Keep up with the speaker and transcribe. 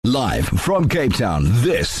Live from Cape Town,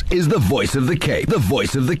 this is the Voice of the Cape. The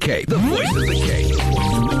Voice of the Cape. The Voice of the Cape.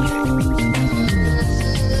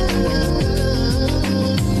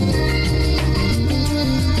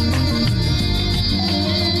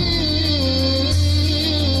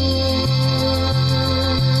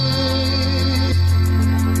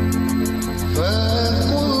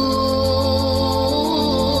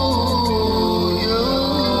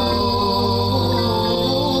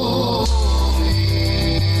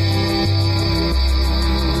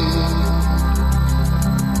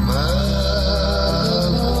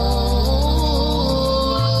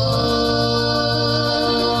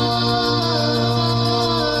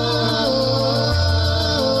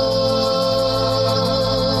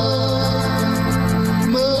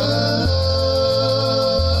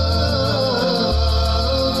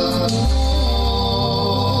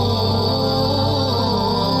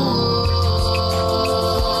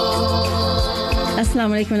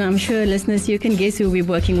 Assalamu alaikum. I'm sure listeners, you can guess who we're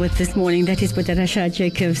working with this morning. That is Butter Rashad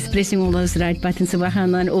Jacobs, pressing all those right buttons,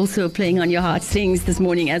 subhanAllah, and also playing on your heartstrings this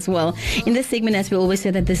morning as well. In this segment, as we always say,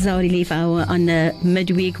 that this is our relief hour on a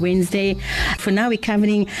midweek Wednesday. For now, we're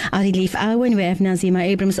covering our relief hour, and we have Nazeema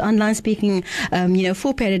Abrahams online speaking,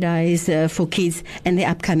 for Paradise for kids and the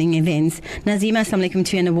upcoming events. Nazeema, assalamu alaikum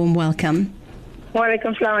to you and a warm welcome. Wa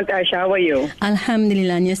alaikum salam, Ayesha. How are you?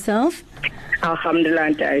 Alhamdulillah, and yourself?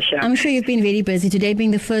 Alhamdulillah, Ayesha. I'm sure you've been very busy today,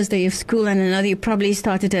 being the first day of school, and I know you probably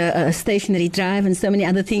started a stationary drive and so many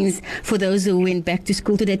other things for those who went back to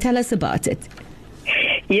school today. Tell us about it.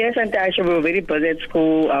 Yes, and Ayesha, we were very busy at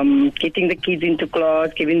school, getting the kids into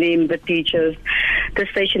class, giving them the teachers, the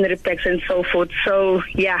stationery packs and so forth. So,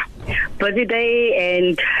 yeah, busy day,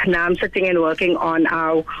 and now I'm sitting and working on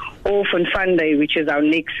our Orphan Fun Day, which is our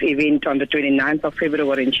next event on the 29th of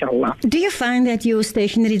February, inshallah. Do you find that your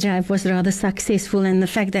stationery drive was rather successful, and the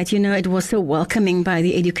fact that, it was so welcoming by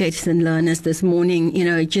the educators and learners this morning,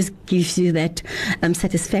 it just gives you that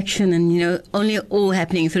satisfaction and, only all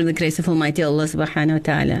happening through the grace of Almighty Allah subhanahu wa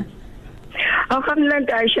ta'ala? Alhamdulillah,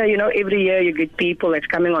 Ayesha, every year you get people that's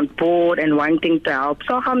coming on board and wanting to help.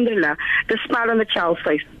 So, alhamdulillah, the smile on the child's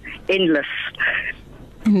face, endless.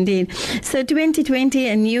 Indeed. So 2020,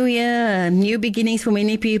 a new year, new beginnings for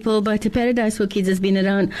many people, but Paradise for Kids has been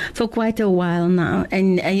around for quite a while now,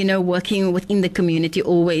 and working within the community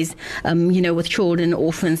always, with children,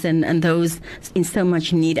 orphans, and those in so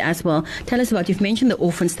much need as well. Tell us about, you've mentioned the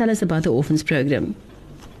orphans, tell us about the orphans program.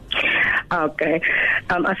 Okay.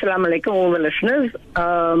 Assalamu alaikum, all the listeners.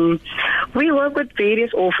 We work with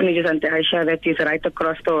various orphanages, and Ayesha, that is right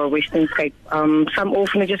across the Western Cape. Some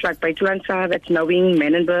orphanages like Baitulansa, that's Knowing,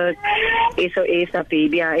 Menenberg, SOS,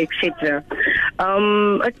 Apebia, etc.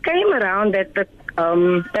 It came around that the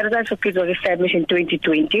Paradise for Kids was established in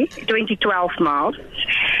 2012 now,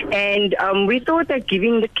 and we thought that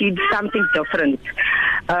giving the kids something different.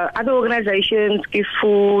 Other organizations give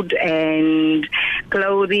food and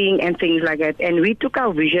clothing and things like that, and we took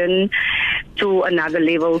our vision to another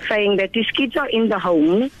level, saying that these kids are in the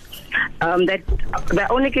home, that they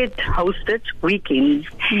only get hosted weekends,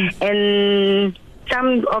 and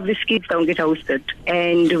some of these kids don't get hosted.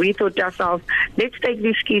 And we thought to ourselves, let's take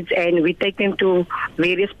these kids and we take them to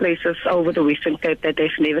various places over the Western Cape that they've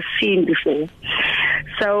never seen before.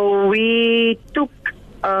 So we took,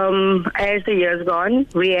 as the years gone,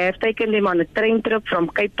 we have taken them on a train trip from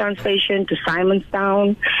Cape Town Station to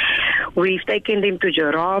Simonstown. We've taken them to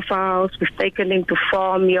Giraffe House. We've taken them to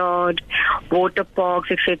Farmyard, water parks,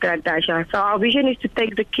 etc. So our vision is to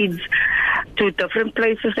take the kids to different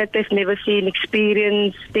places that they've never seen,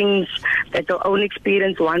 experience things that they'll only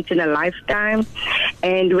experience once in a lifetime.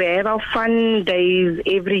 And we have our fun days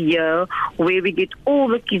every year where we get all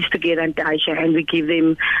the kids together, Ayesha, and we give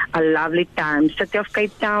them a lovely time. City of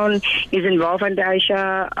Cape Town is involved,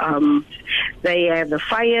 Ayesha. They have the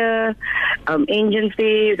fire engines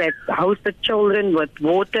there that host the children with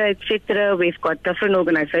water, etc. We've got different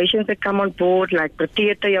organizations that come on board, like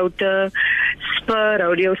Protea Toyota, Spur,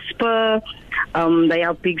 Rodeo Spur. They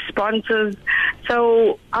are big sponsors.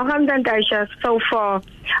 So, alhamdulillah, Ayesha, so far,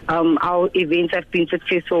 our events have been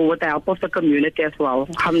successful with the help of the community as well.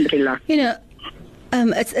 Alhamdulillah.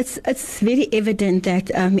 It's very evident that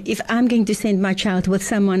if I'm going to send my child with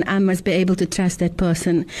someone, I must be able to trust that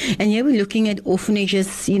person. And here we're looking at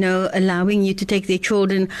orphanages, allowing you to take their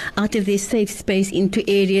children out of their safe space into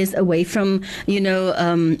areas away from,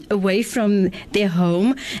 away from their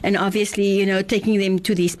home, and obviously, taking them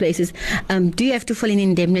to these places. Do you have to fill in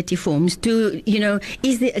indemnity forms?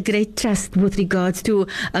 Is there a great trust with regards to,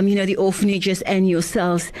 the orphanages and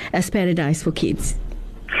yourselves as Paradise for Kids?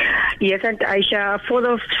 Yes, and Ayesha, for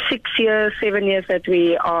the 7 years that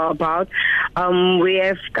we are about, we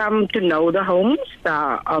have come to know the homes,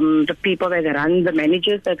 the people that run, the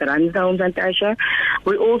managers that run the homes, and Ayesha.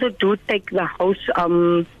 We also do take the house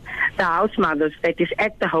mothers that is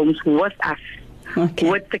at the homes with us,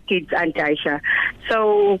 with the kids, and Ayesha.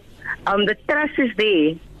 So the trust is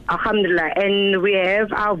there. Alhamdulillah, and we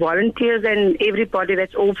have our volunteers and everybody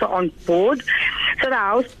that's also on board. So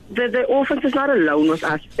the orphans is not alone with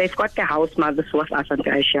us. They've got their house mothers with us, and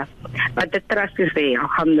Ayesha. But the trust is there,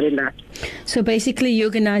 alhamdulillah. So basically, you're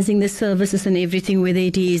organizing the services and everything, whether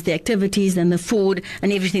it is the activities and the food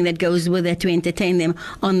and everything that goes with it to entertain them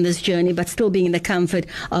on this journey, but still being in the comfort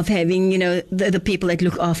of having, the people that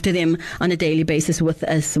look after them on a daily basis with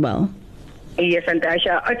us as well. Yes, and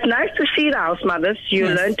Ayesha, it's nice to see the house mothers. You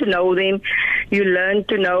learn to know them. You learn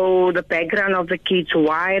to know the background of the kids,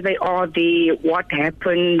 why they are there, what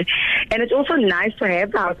happened. And it's also nice to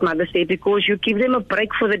have the house mothers there because you give them a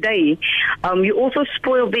break for the day. You also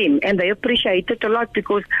spoil them, and they appreciate it a lot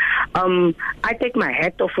because I take my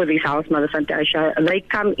hat off for these house mothers, and Ayesha. They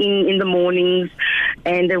come in the mornings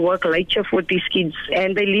and they work late shift with these kids,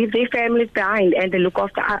 and they leave their families behind, and they look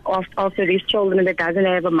after these children that doesn't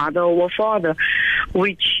have a mother or a father,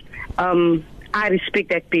 which I respect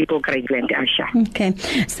that people greatly, Ayesha. Okay.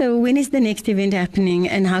 So when is the next event happening,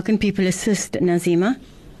 and how can people assist, Nazeema?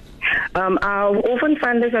 Our orphan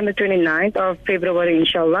fund is on the 29th of February,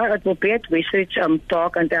 inshallah. It will be at Westridge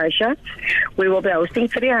Park, and Ayesha. We will be hosting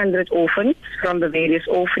 300 orphans from the various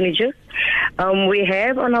orphanages. We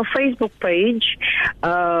have on our Facebook page,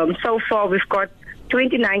 so far we've got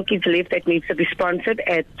 29 kids left that needs to be sponsored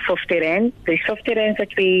at 50 Rand. The 50 Rand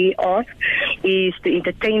that we ask is to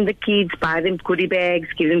entertain the kids, buy them goodie bags,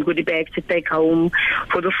 give them goodie bags to take home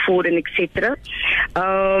for the food and etc.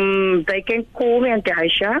 They can call me, Auntie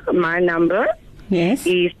Ayesha. My number is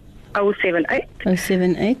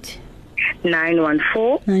 078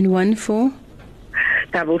 914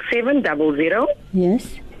 7700.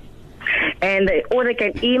 Yes. Or they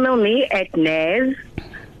can email me at Naz.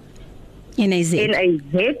 N-A-Z.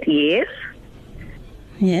 N-A-Z,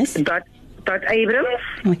 yes. Dot Abrams.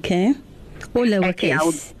 Okay. All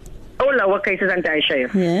lowercase. All lowercase is Ayesha.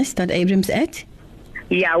 Yes. Dot Abrams at?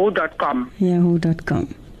 Yahoo.com. Yahoo.com.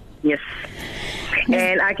 Yes.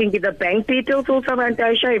 And I can give the bank details also,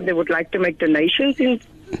 Ayesha, if they would like to make donations,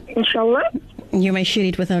 inshallah. You may share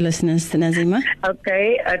it with our listeners, Nazeema.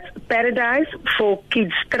 Okay, it's Paradise for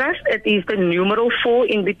Kids Trust. It is the numeral 4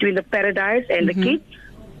 in between the Paradise and the kids.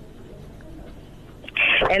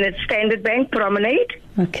 And it's Standard Bank Promenade.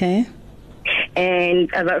 Okay. And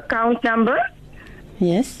the account number?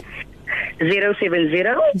 Yes. 070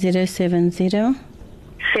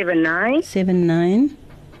 79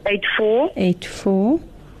 84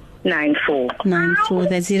 94.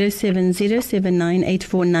 That's 070 79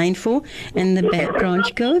 84 And the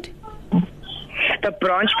branch code? The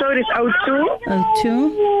branch code is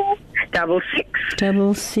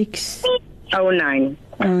 02 66 09.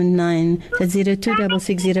 09. That's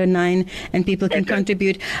 026609, and people can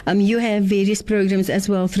contribute. You have various programs as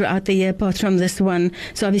well throughout the year apart from this one.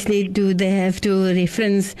 So obviously, do they have to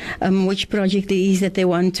reference which project it is that they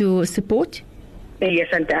want to support? Yes,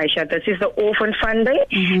 Auntie Ayesha. This is the Orphan Fund Day,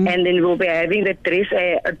 and then we'll be having the dress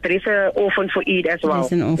orphan for Eid as well.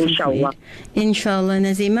 Inshallah. Inshallah,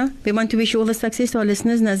 Nazeema. We want to wish all the success to our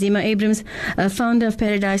listeners. Nazeema Abrahams, founder of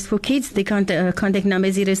Paradise for Kids. The contact number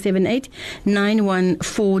is 078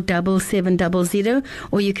 914 7700,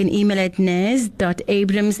 or you can email at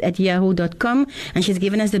naz.abrams@yahoo.com. And she's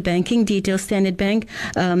given us the banking details, Standard Bank,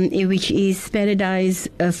 which is Paradise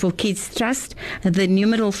for Kids Trust, the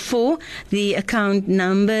numeral 4. The account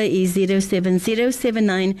number is 070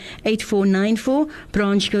 79 84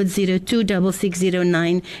 branch code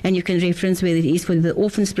 026609, and you can reference whether it is for the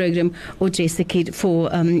orphans program or dress the kid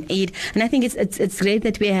for Eid. And I think it's great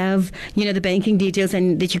that we have the banking details,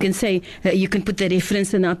 and that you can say you can put the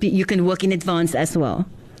reference, and you can work in advance as well.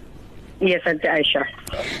 Yes, Auntie Ayesha.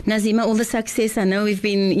 Nazeema, all the success. I know we've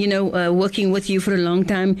been, working with you for a long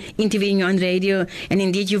time, interviewing you on radio, and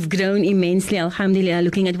indeed you've grown immensely, alhamdulillah,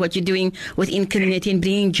 looking at what you're doing within community and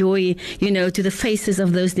bringing joy, to the faces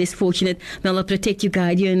of those less fortunate. May Allah protect you,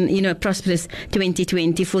 guide you, and, a prosperous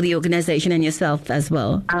 2020 for the organization and yourself as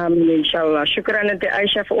well. Inshallah. Shukran, Auntie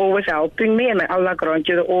Ayesha, for always helping me, and may Allah grant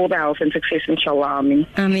you all the health and success, inshallah. Ameen.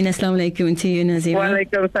 Ameen. Assalamu alaikum to you, Nazeema. Wa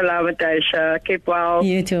alaikum salam, Auntie Ayesha. Keep well.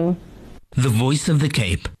 You too. The Voice of the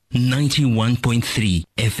Cape, 91.3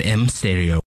 FM stereo.